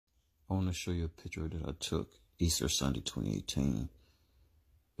I want to show you a picture that I took Easter Sunday 2018.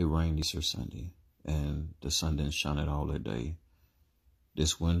 It rained Easter Sunday and the sun didn't shine at all that day.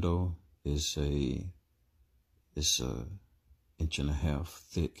 This window is a inch and a half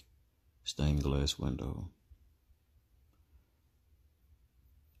thick stained glass window.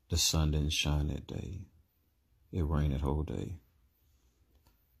 The sun didn't shine that day. It rained that whole day.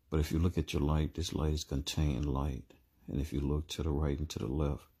 But if you look at your light, this light is contained light. And if you look to the right and to the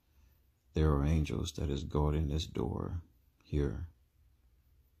left, there are angels that is guarding this door here.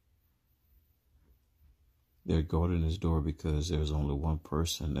 They're guarding this door because there's only one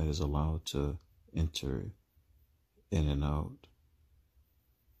person that is allowed to enter in and out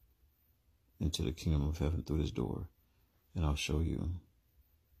into the kingdom of heaven through this door. And I'll show you.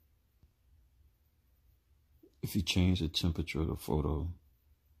 If you change the temperature of the photo,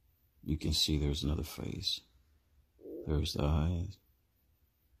 you can see there's another face. There's the eyes.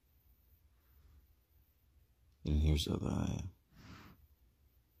 And here's the other eye.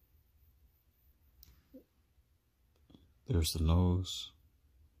 There's the nose.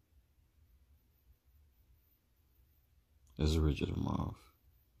 There's the ridge of the mouth.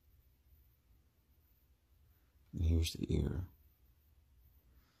 And here's the ear.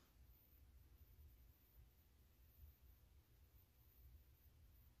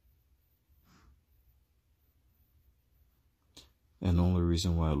 And the only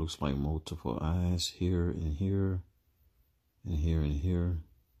reason why it looks like multiple eyes here and here and here and here,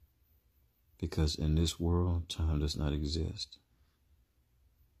 because in this world, time does not exist.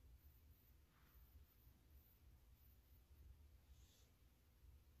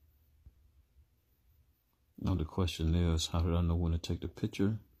 Now the question is, how did I know when to take the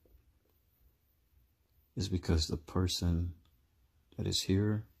picture? It's because the person that is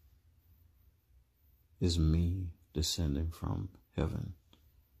here is me descending from heaven.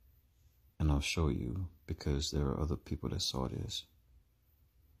 And I'll show you because there are other people that saw this.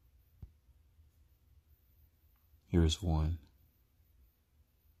 Here's one.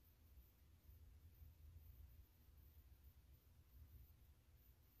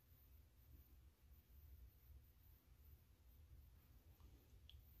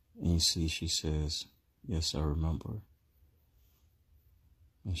 And you see, she says, "Yes, I remember."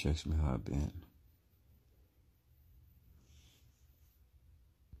 And she asks me how I've been.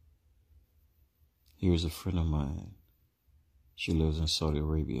 Here's a friend of mine. She lives in Saudi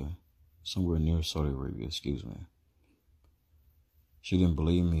Arabia, somewhere near Saudi Arabia, excuse me. She didn't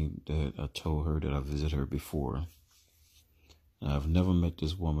believe me that I told her that I visited her before. Now, I've never met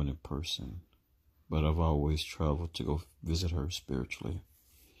this woman in person, but I've always traveled to go visit her spiritually.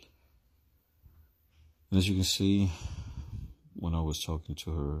 And as you can see, when I was talking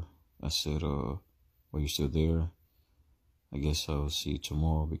to her, I said, "Are you still there? I guess I'll see you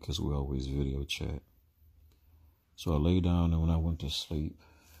tomorrow," because we always video chat. So I lay down, and when I went to sleep,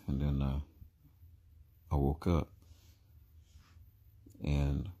 and then I woke up,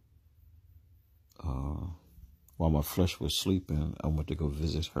 and while my flesh was sleeping, I went to go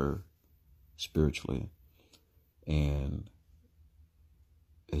visit her spiritually. And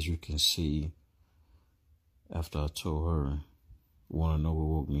as you can see, after I told her, "Want to know what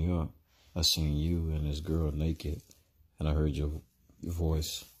woke me up?" I seen you and this girl naked, and I heard your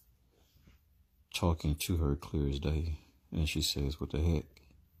voice talking to her clear as day. And she says, "What the heck?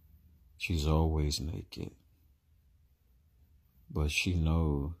 She's always naked." But she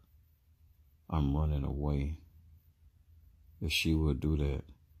knows I'm running away. If she would do that,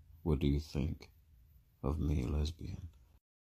 what do you think of me, lesbian?